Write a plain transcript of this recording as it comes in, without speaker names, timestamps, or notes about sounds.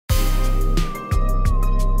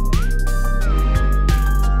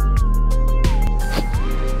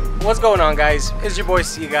What's going on, guys? It's your boy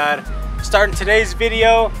CGOD. Starting today's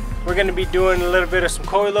video, we're going to be doing a little bit of some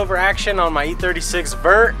coilover action on my E36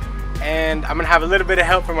 vert, and I'm going to have a little bit of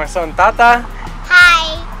help from my son Tata.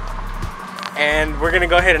 Hi. And we're going to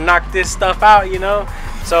go ahead and knock this stuff out, you know.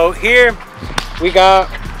 So here we got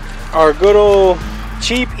our good old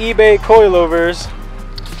cheap eBay coilovers.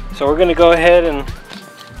 So we're going to go ahead and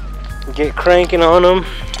get cranking on them.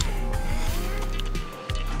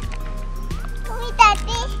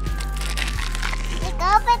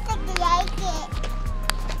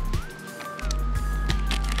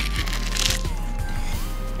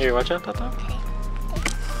 Here, watch out, Tata.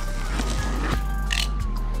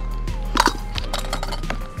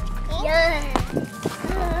 Yeah.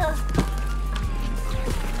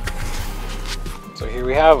 So here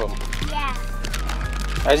we have them. Yeah.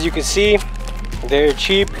 As you can see, they're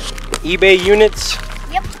cheap eBay units.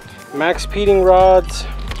 Yep. MaxPeedingRods.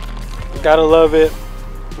 Gotta love it.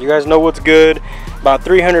 You guys know what's good. About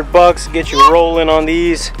 300 bucks, get you rolling on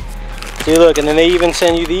these. See, look, and then they even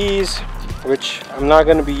send you these, which I'm not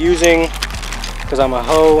going to be using because I'm a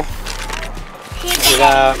hoe. We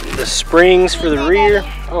got the springs for the rear.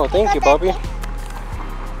 Oh, thank you, Bobby.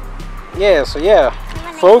 Yeah, so yeah,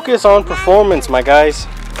 focus on performance, my guys.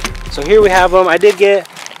 So here we have them. I did get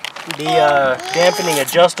the dampening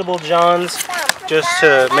adjustable Johns just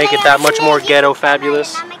to make it that much more ghetto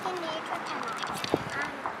fabulous.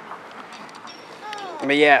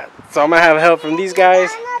 But yeah, so I'm going to have help from these guys.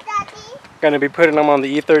 Gonna be putting them on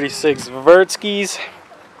the E36 vert skis.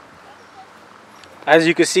 As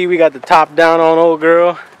you can see, we got the top down on old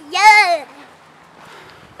girl. Yeah.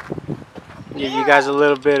 Give you guys a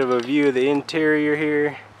little bit of a view of the interior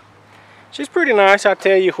here. She's pretty nice, I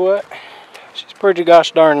tell you what. She's pretty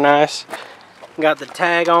gosh darn nice. Got the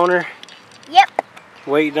tag on her. Yep.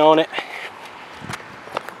 Waiting on it.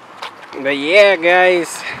 But yeah,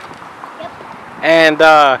 guys. Yep. And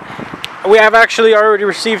we have actually already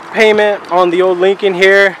received payment on the old Lincoln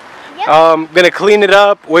here. Yep. Gonna clean it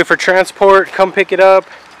up, wait for transport, come pick it up.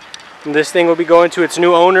 And this thing will be going to its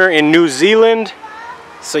new owner in New Zealand.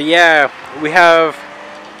 So yeah, we have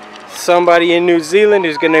somebody in New Zealand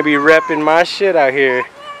who's gonna be repping my shit out here.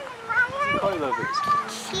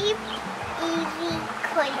 Cheap, easy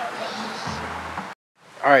coilovers.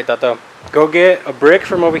 Alright, Tata, go get a brick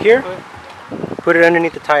from over here. Put it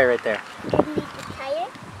underneath the tire right there. Underneath the tire?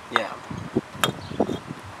 Yeah.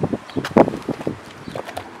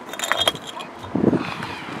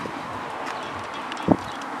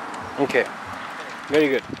 Okay, very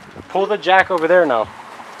good. Pull the jack over there now.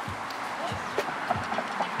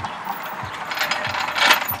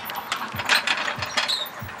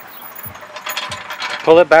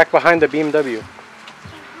 Pull it back behind the BMW.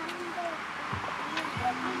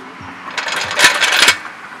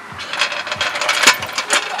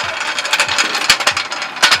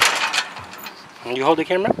 You hold the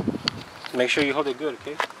camera? Make sure you hold it good,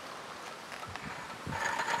 okay?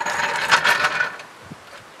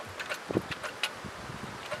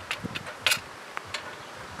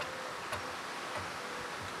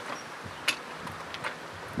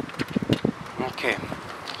 Okay.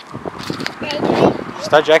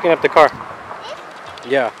 Start jacking up the car.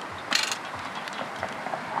 Yeah.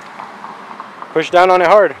 Push down on it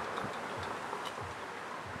hard.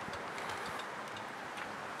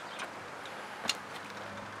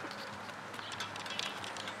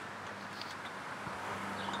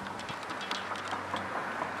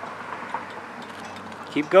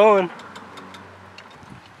 Keep going.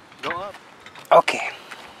 Go up. Okay.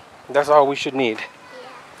 That's all we should need.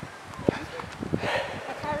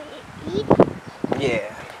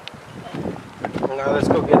 Yeah. Now let's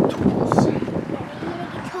go get tools.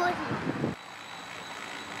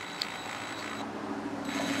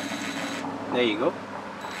 There you go.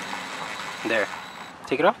 There.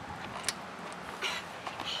 Take it off.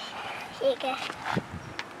 Shake it.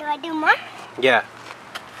 Do I do more? Yeah.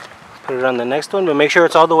 Put it on the next one, but make sure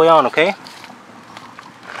it's all the way on, okay? Is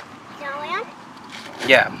it all the way on?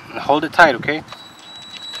 Yeah. Hold it tight, okay?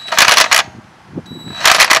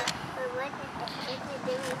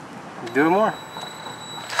 Do it more.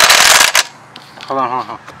 Hold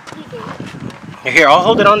on. Here, I'll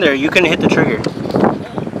hold it on there. You can hit the trigger.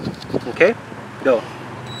 Okay? Go.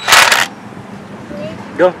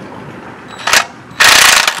 Go.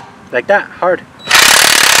 Like that. Hard.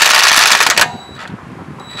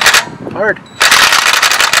 Hard.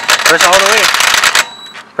 Press all the way.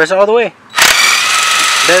 Press all the way.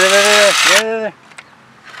 There.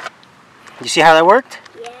 You see how that worked?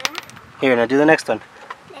 Yeah. Here, now do the next one.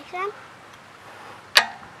 Next one?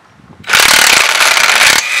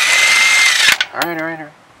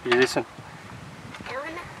 Alright. Do this one.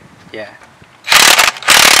 Yeah.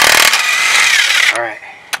 All right.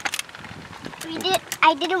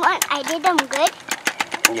 I did them good.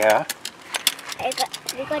 Yeah.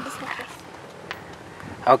 We got this one first.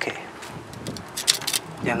 Okay.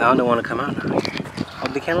 Yeah, now I don't want to come out now.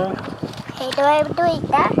 Hold the camera. Okay, do I do it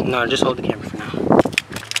that? No, just hold the camera for now.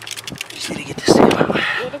 Just need to get this thing out.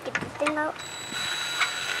 You need to get this thing out.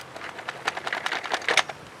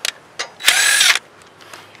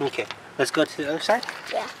 Okay, let's go to the other side.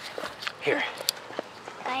 Yeah. Here.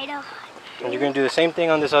 I know. And you're gonna do the same thing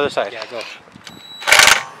on this other side. Yeah, go.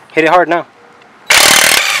 Hit it hard now.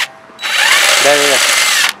 There.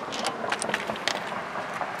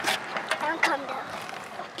 Don't come down.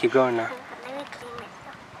 Keep going now. Let me clean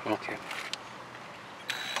it. Okay.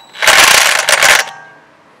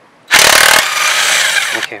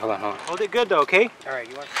 Okay, hold on. Hold it good though, okay? Alright,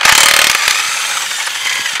 you want.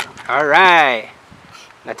 Alright.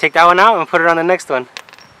 Now take that one out and put it on the next one.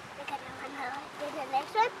 The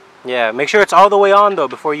next one? Yeah, make sure it's all the way on though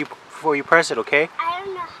before you press it, okay? I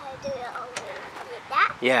don't know how to do it all the way like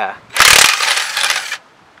that. Yeah.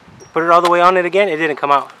 Put it all the way on it again. It didn't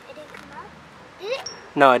come out. It didn't come out? Did it?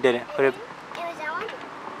 No, it didn't. Put it. It was that one?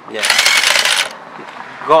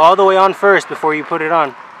 Yeah. Go all the way on first before you put it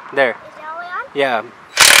on. There. Is it all the way on? Yeah.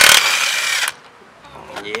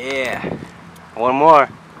 Yeah. One more.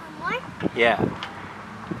 One more? Yeah.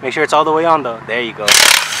 Make sure it's all the way on though. There you go.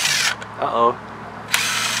 Uh-oh.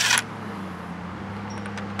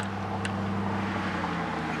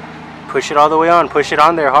 Push it all the way on. Push it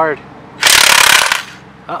on there hard.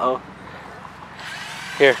 Uh-oh.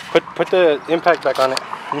 Here, put the impact back on it.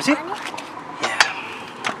 Let me see. Yeah.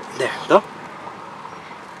 There, go.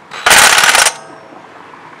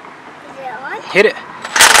 Is it on? Hit it.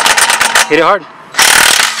 Hit it hard.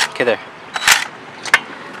 Okay, there.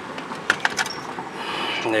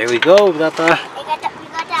 There we go. We got the... We got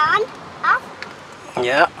that on? Off?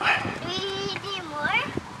 Yeah. Do we do more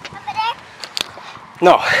over there?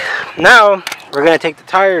 No. Now, we're going to take the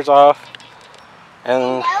tires off.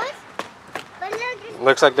 And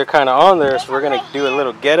looks like they're kind of on there, so we're going to do a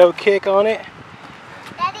little ghetto kick on it.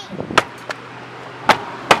 Daddy.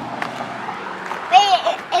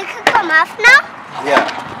 Wait, it could come off now? Yeah.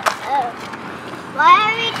 Oh. Why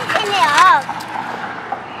are we taking it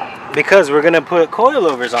off? Because we're going to put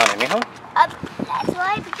coilovers on it, mijo. That's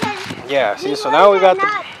why, because... Yeah, see, so now we got the...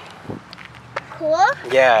 Cool?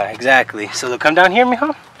 Yeah, exactly. So they'll come down here,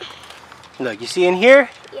 mijo. Look, you see in here?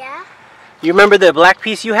 Yeah. You remember the black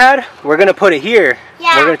piece you had? We're going to put it here.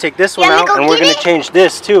 Yeah. We're going to take this one out, and we're going to change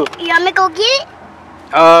this, too. You want me to go get it?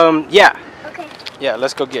 Yeah. Okay. Yeah,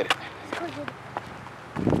 let's go get it. Let's go get it.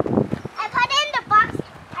 I put it in the box.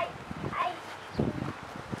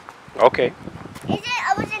 Okay. Is it?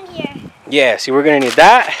 I was in here. Yeah, see, we're going to need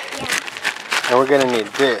that. Yeah. And we're going to need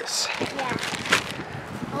this. Yeah.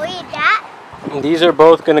 We need that? And these are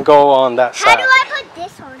both going to go on that side. How do I put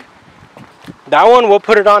this on? That one, we'll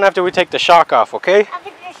put it on after we take the shock off, okay? After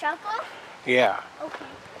the shock off? Yeah. Okay.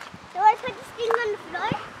 Do I put this thing on the floor?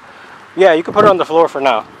 Yeah, you can put it on the floor for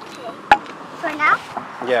now. Okay. For now?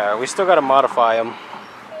 Yeah, we still got to modify them.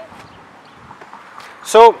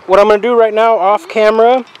 So, what I'm going to do right now, off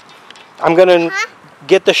camera, I'm going to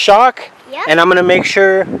get the shock, and I'm going to make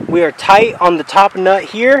sure we are tight on the top nut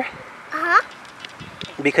here.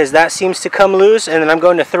 Because that seems to come loose, and then I'm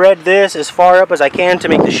going to thread this as far up as I can to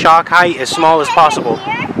make the shock height as small as possible.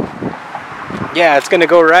 Yeah, it's going to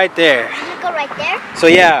go right there. It's going to go right there? So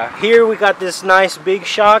yeah, here we got this nice big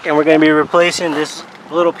shock, and we're going to be replacing this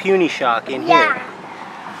little puny shock in here.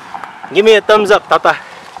 Give me a thumbs up, Tata.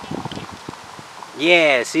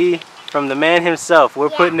 Yeah, see? From the man himself,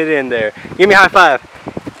 we're putting it in there. Give me a high five.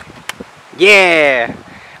 Yeah.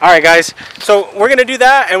 Alright guys, so we're gonna do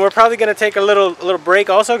that, and we're probably gonna take a little break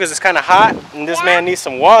also because it's kind of hot and this man needs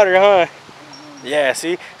some water, huh? Yeah,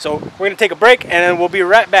 see? So we're gonna take a break and then we'll be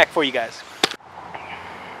right back for you guys.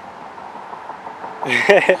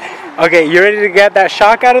 Okay, you ready to get that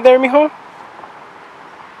shock out of there, mijo?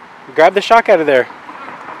 Grab the shock out of there.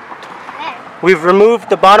 We've removed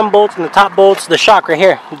the bottom bolts and the top bolts, the shock right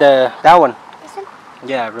here, that one. This one?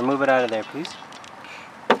 Yeah, remove it out of there, please.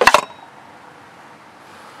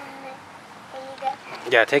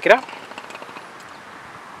 Yeah, take it out.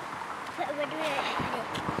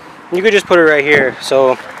 You could just put it right here.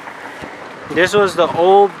 So this was the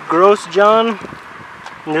old gross John,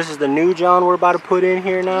 and this is the new John we're about to put in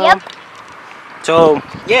here now. Yep. So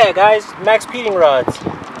yeah, guys,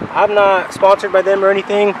 MaxPeedingRods. I'm not sponsored by them or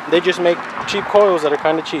anything. They just make cheap coils that are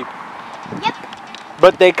kind of cheap. Yep.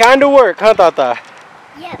 But they kind of work, huh, Tata?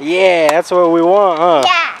 Yep. Yeah, that's what we want, huh?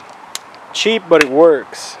 Yeah. Cheap, but it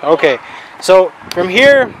works. Okay. So from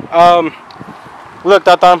here, look,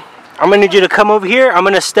 Tata, I'm gonna need you to come over here. I'm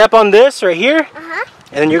gonna step on this right here,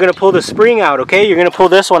 and then you're gonna pull the spring out. Okay? You're gonna pull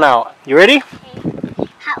this one out. You ready?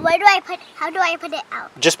 Okay. How do I put it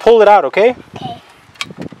out? Just pull it out. Okay? Okay.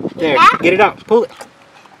 There. Get it out. Pull it.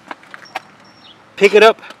 Pick it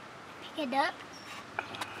up. Pick it up.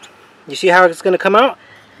 You see how it's gonna come out?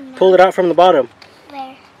 No. Pull it out from the bottom.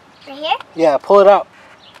 Where? Right here? Yeah, pull it out.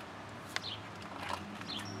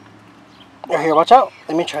 Here, watch out.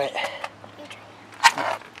 Let me try it.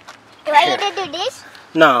 Do I need to do this?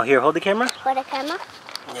 No, here, hold the camera. For the camera?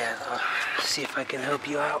 Yeah, see if I can help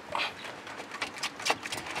you out.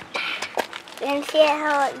 And see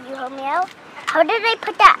how you help me out? How did I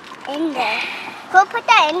put that in there? Who put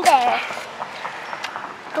that in there?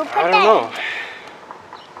 Who put I don't know.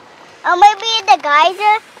 Oh, maybe the guys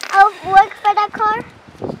who work for that car?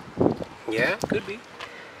 Yeah, could be.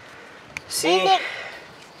 See?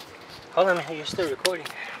 Hold on, you're still recording.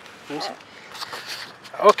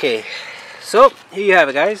 Okay, so here you have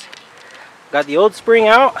it, guys. Got the old spring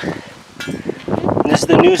out. And this is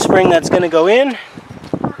the new spring that's gonna go in.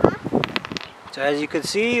 So as you can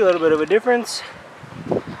see, a little bit of a difference.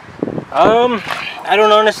 I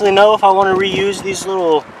don't honestly know if I want to reuse these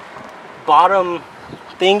little bottom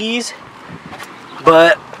thingies,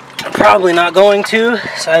 but I'm probably not going to.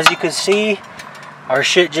 So as you can see, our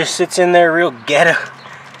shit just sits in there real ghetto.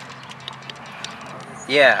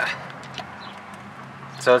 Yeah.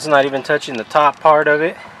 So it's not even touching the top part of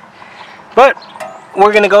it. But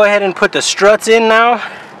we're gonna go ahead and put the struts in now.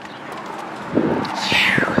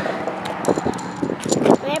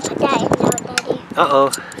 Where put that in now, Daddy?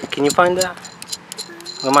 Uh-oh. Can you find that?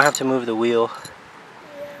 We might have to move the wheel.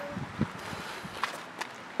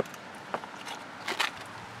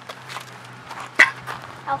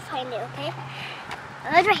 I'll find it, okay?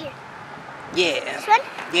 Oh, it's right here. Yeah. This one?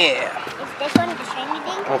 Yeah. Is this one the shiny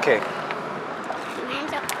thing? Okay. My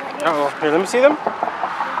hands up for this. Uh-oh. Here, let me see them.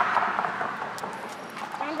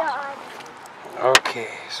 Hands are on. Okay,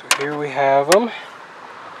 so here we have them.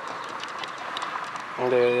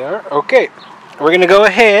 And there they are. Okay. We're gonna go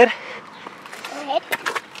ahead. Go ahead.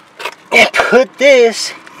 And put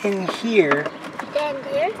this in here. Stand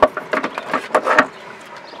here.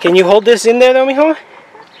 Can you hold this in there though, mijo?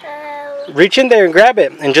 Reach in there and grab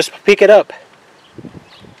it and just pick it up.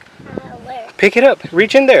 Where? Pick it up.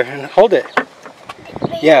 Reach in there and hold it.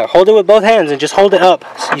 Yeah, hold it with both hands and just hold it up.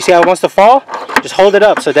 You see how it wants to fall? Just hold it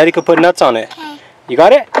up so Daddy could put nuts on it. Okay. You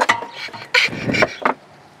got it?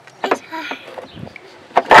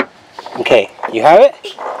 Okay, you have it?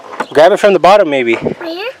 Grab it from the bottom maybe. Right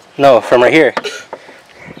here? No, from right here.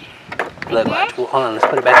 Look, hold on, let's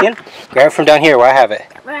put it back in. Grab it from down here where I have it.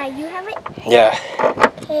 Right, you have it? Yeah.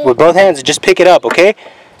 Okay. With both hands, just pick it up, okay?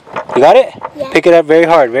 You got it? Yeah. Pick it up very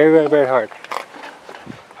hard, very, very, very hard.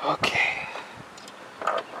 Okay.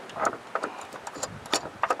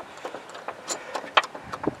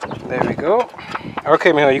 There we go.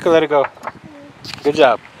 Okay, mijo, you can let it go. Good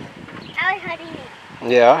job. I was hurting it.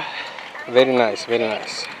 Yeah. Very nice, very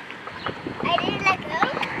nice. I didn't let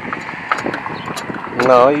go.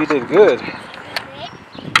 No, you did good.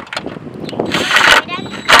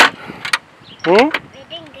 Hmm?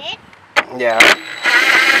 Yeah.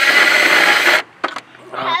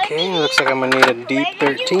 Okay, looks like I'm gonna need a deep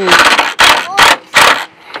 13.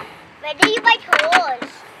 Where do you buy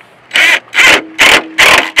tools?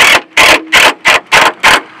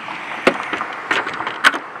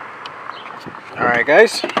 Alright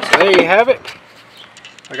guys, so there you have it.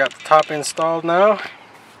 I got the top installed now.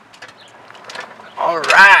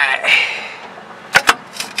 Alright.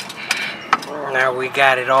 Now we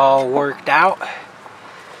got it all worked out.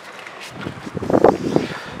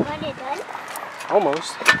 Got it done?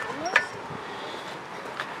 Almost.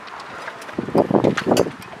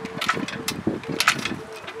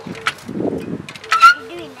 You're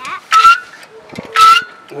doing that?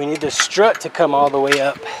 We need the strut to come all the way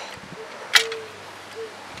up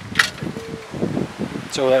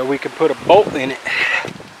so that we can put a bolt in it.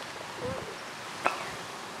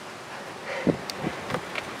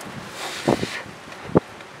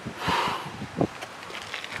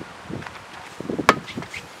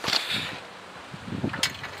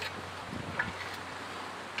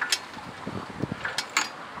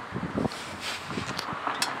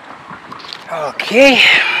 Okay,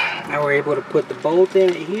 now we're able to put the bolt in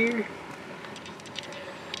it here.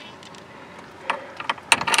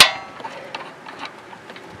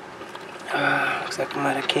 Looks like I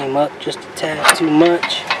might have came up just a tad too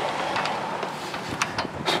much.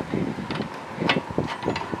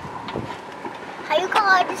 How you got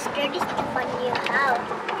all this dirty stuff on your house?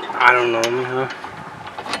 I don't know, huh?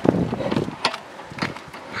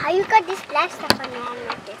 How you got this black stuff on your hand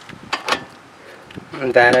like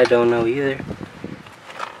this? That I don't know either.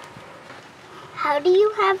 How do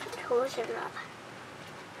you have tools enough?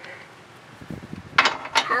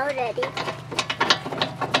 How, Daddy?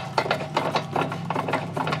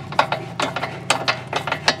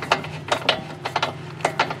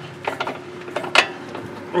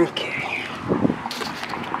 Okay.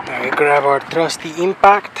 Now we grab our trusty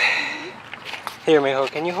impact. Here, mijo,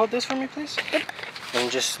 can you hold this for me, please? Yep. And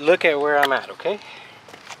just look at where I'm at, okay?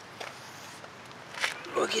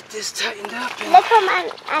 We'll get this tightened up. Look,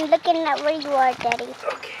 I'm looking at where you are, Daddy.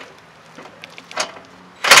 Okay.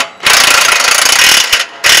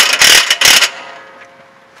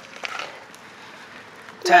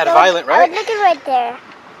 Tad violent, right? I was looking right there.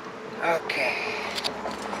 Okay.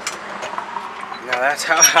 Now that's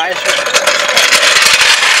how I should.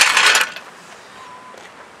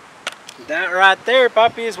 That right there,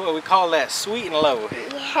 Papi, is what we call that sweet and low.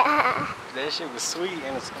 Yeah. That shit was sweet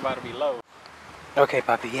and it's about to be low. Okay,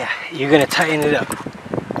 Papi, yeah. You're gonna tighten it up.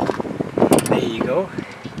 There you go.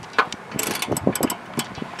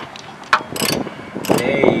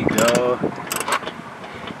 There you go.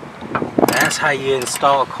 That's how you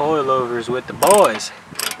install coilovers with the boys.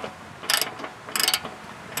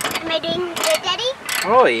 Am I doing good, Daddy?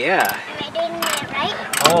 Oh yeah. Am I doing it right?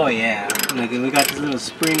 Oh yeah. Look, we got this little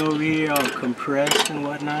spring over here all compressed and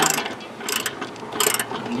whatnot.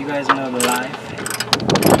 You guys know the life.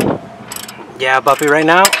 Yeah, Puppy, right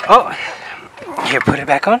now. Oh, here, put it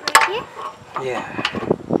back on. Here? Yeah.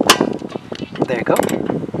 There you go.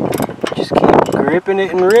 Just keep gripping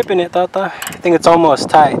it and ripping it, Tata. I think it's almost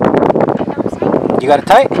tight. You got it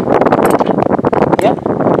tight? Yeah?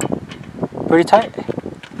 Pretty tight?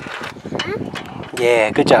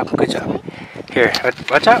 Yeah, good job, good job. Here,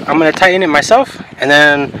 watch out. I'm going to tighten it myself, and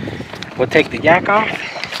then we'll take the yak off.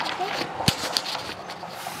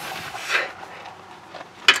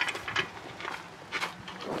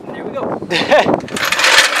 There we go.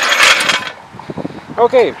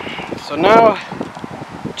 Okay, so now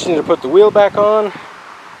just need to put the wheel back on.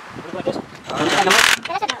 What about this?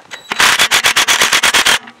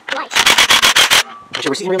 Should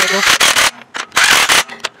we see real right now?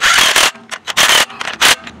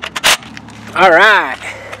 Alright.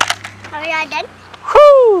 Are we all done?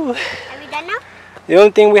 Whoo! Are we done now? The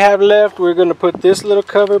only thing we have left, we're going to put this little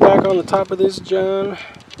cover back on the top of this John.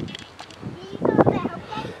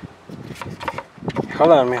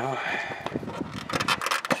 Hold on, mijo.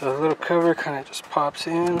 So the little cover kind of just pops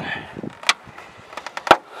in.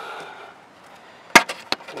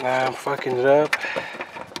 Now I'm fucking it up.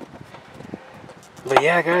 But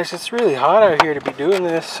yeah, guys, it's really hot out here to be doing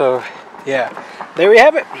this. So yeah, there we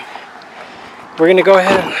have it. We're gonna go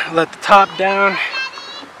ahead and let the top down.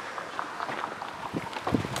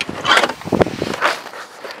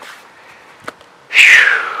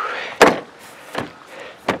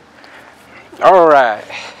 All right.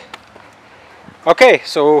 Okay,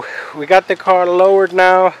 so we got the car lowered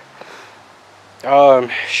now.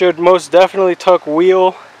 Should most definitely tuck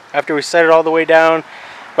wheel after we set it all the way down,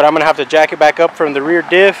 but I'm gonna have to jack it back up from the rear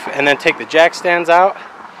diff and then take the jack stands out.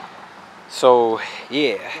 So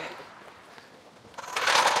yeah.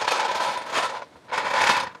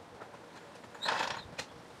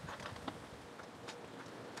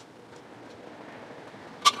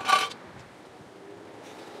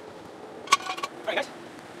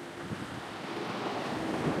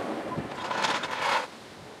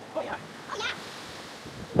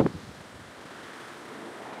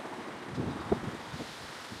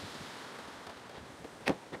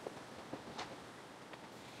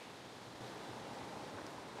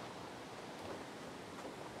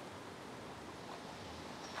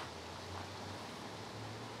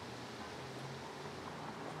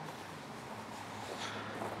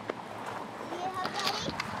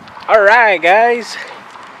 Alright, guys,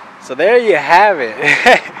 so there you have it.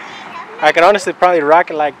 I can honestly probably rock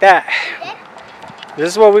it like that. This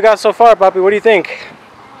is what we got so far, Papi. What do you think?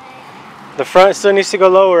 The front still needs to go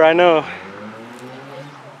lower, I know.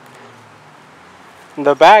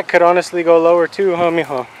 The back could honestly go lower too, huh,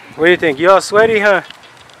 mijo? What do you think? You all sweaty, huh?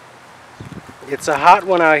 It's a hot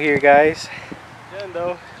one out here, guys.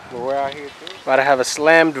 Though, we're out here too. About to have a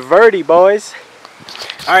slammed verti, boys.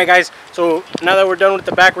 Alright, guys, so now that we're done with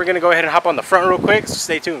the back, we're going to go ahead and hop on the front real quick, so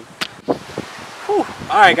stay tuned.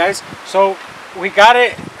 Alright, guys, so we got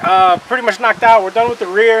it pretty much knocked out. We're done with the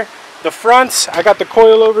rear. The fronts, I got the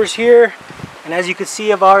coilovers here, and as you can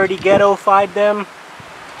see, I've already ghetto-fied them.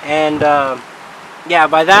 And yeah,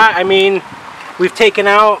 by that I mean we've taken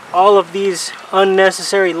out all of these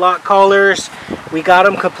unnecessary lock collars. We got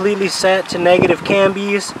them completely set to negative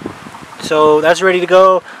cambies. So that's ready to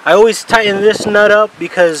go. I always tighten this nut up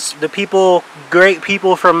because the great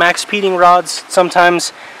people from MaxPeedingRods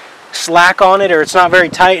sometimes slack on it, or it's not very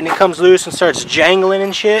tight and it comes loose and starts jangling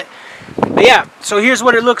and shit. But yeah, so here's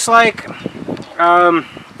what it looks like.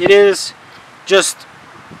 It is just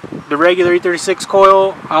the regular E36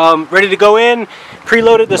 coil, ready to go in.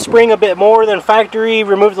 Preloaded the spring a bit more than factory,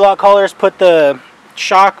 removed the lock collars, put the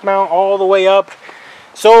shock mount all the way up.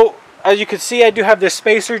 So as you can see, I do have this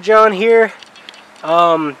spacer John here.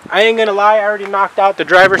 I ain't gonna lie, I already knocked out the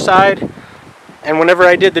driver's side, and whenever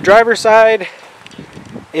I did the driver's side,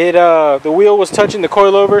 the wheel was touching the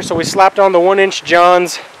coilover, so we slapped on the 1-inch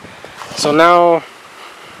Johns. So now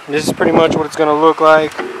this is pretty much what it's gonna look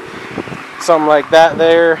like, something like that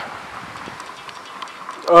there.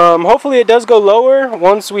 Hopefully it does go lower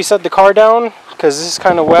once we set the car down, because this is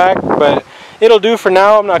kind of whack, but it'll do for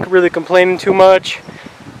now. I'm not really complaining too much.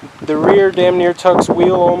 The rear damn near tucks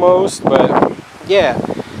wheel almost, but yeah.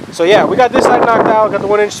 So yeah, we got this side knocked out, got the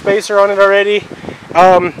 1-inch spacer on it already.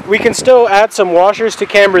 We can still add some washers to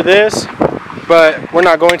camber this, but we're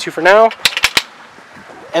not going to for now,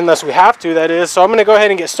 unless we have to, that is. So I'm going to go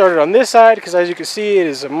ahead and get started on this side, because as you can see, it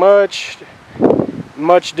is a much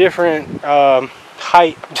different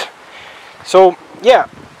height. So yeah,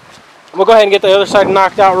 we'll go ahead and get the other side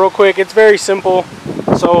knocked out real quick. It's very simple.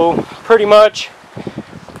 So pretty much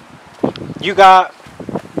you got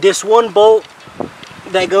this one bolt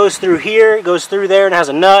that goes through here, it goes through there and has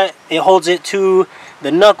a nut. It holds it to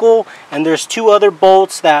the knuckle, and there's 2 other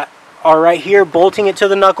bolts that are right here bolting it to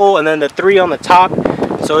the knuckle, and then the 3 on the top.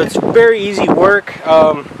 So it's very easy work.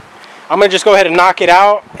 I'm gonna just go ahead and knock it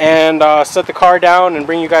out and set the car down and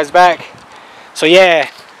bring you guys back. So yeah,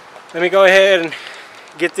 let me go ahead and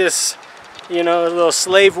get this, you know, little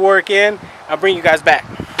slave work in. I'll bring you guys back.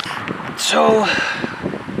 So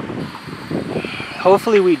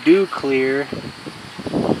hopefully we do clear.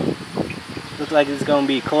 Looks like it's gonna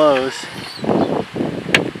be close.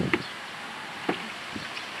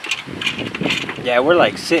 Yeah, we're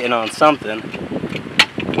like sitting on something.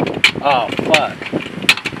 Oh fuck.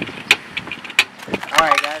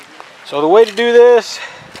 Alright guys. So the way to do this,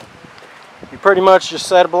 you pretty much just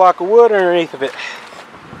set a block of wood underneath of it.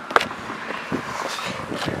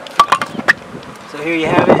 So here you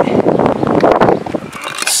have it.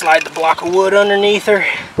 Slide the block of wood underneath her.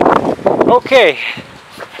 Okay.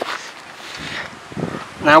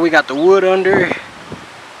 Now we got the wood under.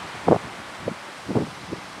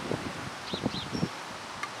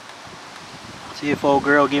 See if old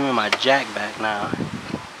girl give me my jack back now.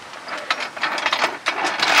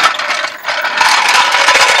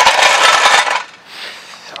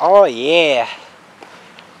 Oh yeah.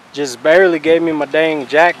 Just barely gave me my dang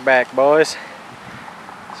jack back, boys.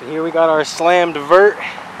 So here we got our slammed vert.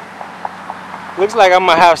 Looks like I'm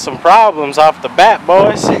gonna have some problems off the bat,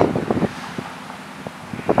 boys.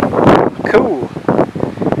 Cool.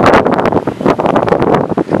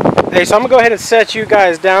 Hey, so I'm gonna go ahead and set you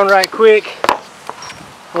guys down right quick.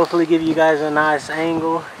 Hopefully give you guys a nice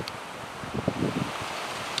angle.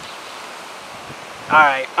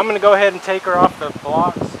 Alright, I'm gonna go ahead and take her off the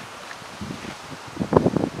blocks.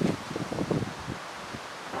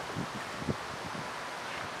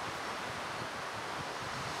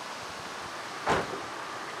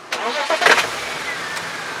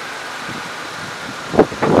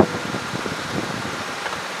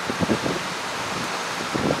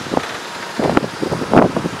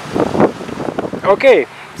 Okay,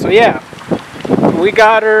 so yeah, we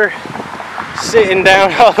got her sitting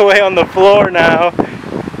down all the way on the floor now.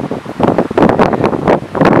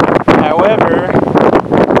 However,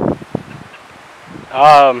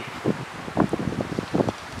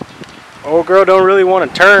 old girl don't really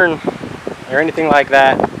want to turn or anything like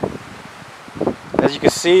that. As you can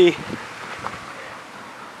see,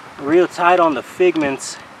 real tight on the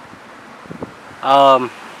figments.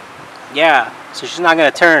 Yeah, so she's not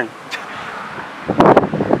gonna turn.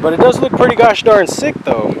 But it does look pretty gosh darn sick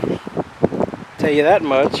though. Tell you that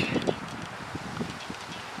much.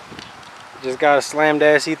 Just got a slammed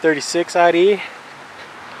ass E36 ID.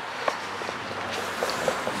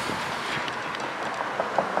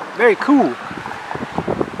 Very cool.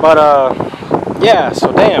 But yeah,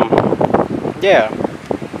 so damn. Yeah.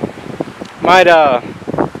 Might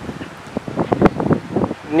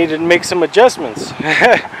need to make some adjustments.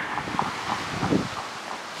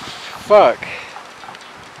 Fuck.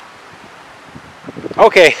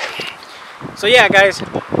 Okay, so yeah guys,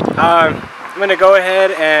 I'm gonna go ahead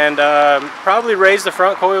and probably raise the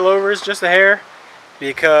front coilovers just a hair,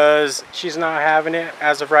 because she's not having it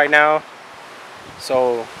as of right now.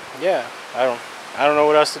 So yeah, I don't know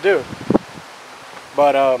what else to do.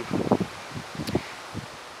 But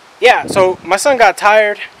yeah, so my son got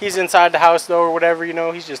tired. He's inside the house though, or whatever, you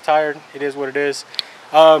know. He's just tired. It is what it is.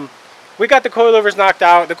 We got the coilovers knocked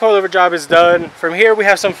out. The coilover job is done. From here, we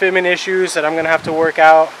have some fitment issues that I'm gonna have to work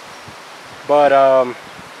out. But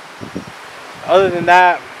other than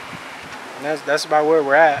that, that's about where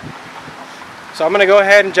we're at. So I'm gonna go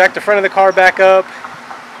ahead and jack the front of the car back up,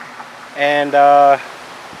 and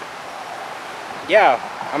yeah,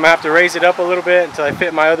 I'm gonna have to raise it up a little bit until I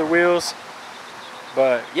fit my other wheels.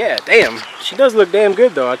 But yeah, damn, she does look damn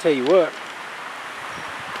good though, I'll tell you what.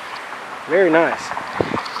 Very nice.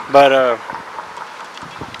 But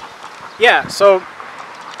yeah, so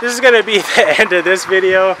this is gonna be the end of this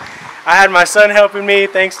video. I had my son helping me.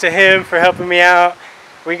 Thanks to him for helping me out.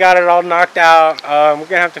 We got it all knocked out. We're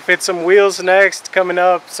gonna have to fit some wheels next coming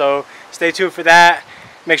up, so stay tuned for that.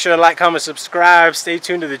 Make sure to like, comment, subscribe. Stay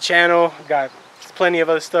tuned to the channel. We've got plenty of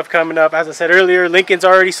other stuff coming up. As I said earlier, Lincoln's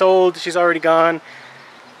already sold. She's already gone.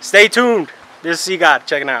 Stay tuned. This is CGOD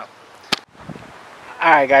checking out.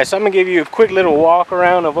 Alright guys, so I'm gonna give you a quick little walk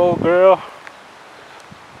around of old girl.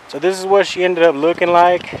 So this is what she ended up looking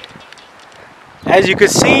like. As you can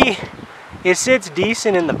see, it sits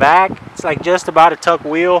decent in the back. It's like just about a tuck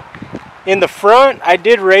wheel. In the front, I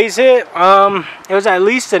did raise it. It was at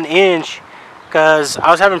least an inch because I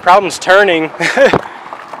was having problems turning.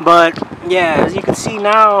 But yeah, as you can see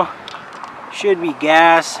now, should be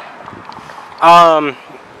gas.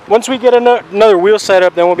 Once we get another wheel set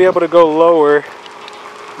up, then we'll be able to go lower.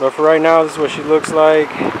 But for right now, this is what she looks like.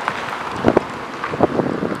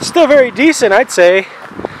 Still very decent, I'd say.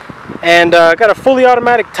 And got a fully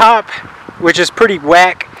automatic top, which is pretty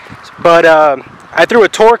whack. But I threw a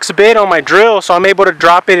Torx bit on my drill, so I'm able to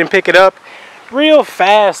drop it and pick it up real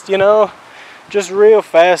fast, you know, just real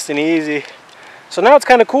fast and easy. So now it's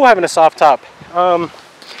kind of cool having a soft top.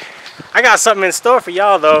 I got something in store for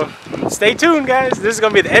y'all though. Stay tuned, guys. This is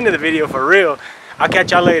gonna be the end of the video for real. I'll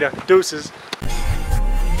catch y'all later. Deuces.